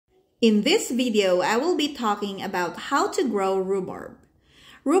In this video, I will be talking about how to grow rhubarb.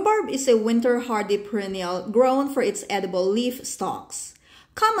 Rhubarb is a winter-hardy perennial grown for its edible leaf stalks.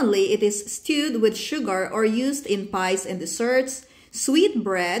 Commonly, it is stewed with sugar or used in pies and desserts, sweet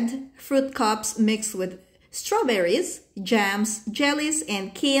bread, fruit cups mixed with strawberries, jams, jellies,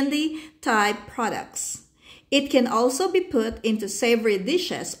 and candy-type products. It can also be put into savory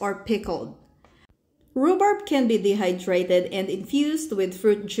dishes or pickled. Rhubarb can be dehydrated and infused with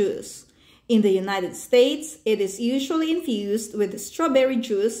fruit juice. In the United States, it is usually infused with strawberry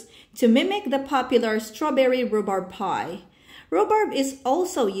juice to mimic the popular strawberry rhubarb pie. Rhubarb is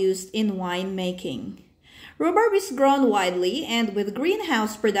also used in wine making. Rhubarb is grown widely, and with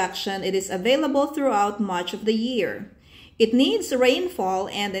greenhouse production, it is available throughout much of the year. It needs rainfall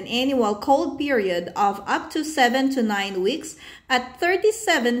and an annual cold period of up to 7 to 9 weeks at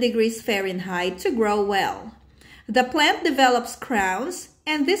 37 degrees Fahrenheit to grow well. The plant develops crowns,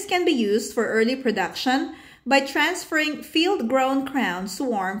 and this can be used for early production by transferring field-grown crowns to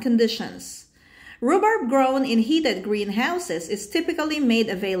warm conditions. Rhubarb grown in heated greenhouses is typically made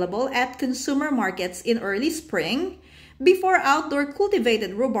available at consumer markets in early spring before outdoor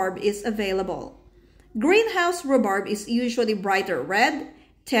cultivated rhubarb is available. Greenhouse rhubarb is usually brighter red,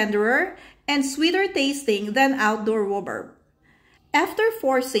 tenderer, and sweeter tasting than outdoor rhubarb. After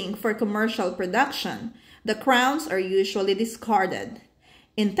forcing for commercial production, the crowns are usually discarded.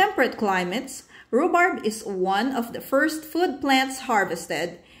 In temperate climates, rhubarb is one of the first food plants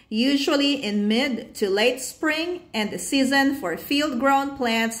harvested, usually in mid to late spring, and the season for field-grown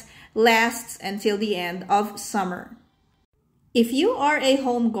plants lasts until the end of summer. If you are a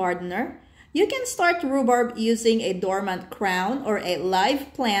home gardener, you can start rhubarb using a dormant crown or a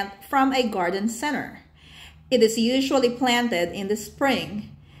live plant from a garden center. It is usually planted in the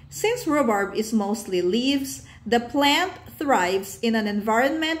spring. Since rhubarb is mostly leaves, the plant thrives in an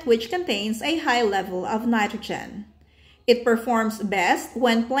environment which contains a high level of nitrogen. It performs best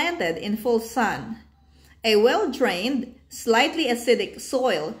when planted in full sun. A well-drained, slightly acidic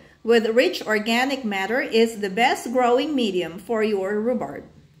soil with rich organic matter is the best growing medium for your rhubarb.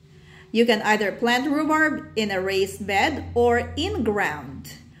 You can either plant rhubarb in a raised bed or in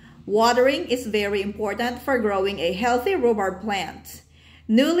ground. Watering is very important for growing a healthy rhubarb plant.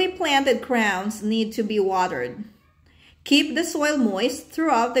 Newly planted crowns need to be watered. Keep the soil moist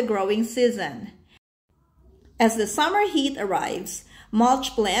throughout the growing season. As the summer heat arrives,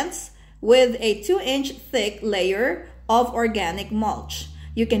 mulch plants with a 2-inch thick layer of organic mulch.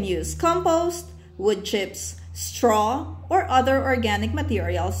 You can use compost, wood chips, straw, or other organic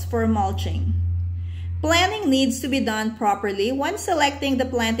materials for mulching. Planting needs to be done properly when selecting the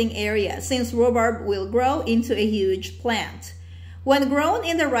planting area, since rhubarb will grow into a huge plant. When grown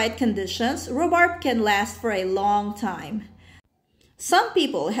in the right conditions, rhubarb can last for a long time. Some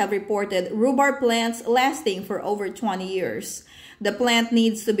people have reported rhubarb plants lasting for over 20 years. The plant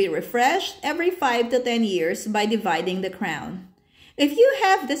needs to be refreshed every 5 to 10 years by dividing the crown. If you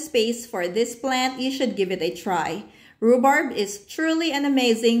have the space for this plant, you should give it a try. Rhubarb is truly an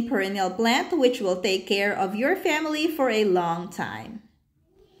amazing perennial plant which will take care of your family for a long time.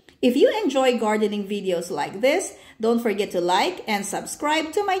 If you enjoy gardening videos like this, don't forget to like and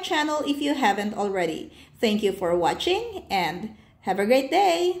subscribe to my channel if you haven't already. Thank you for watching and have a great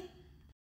day!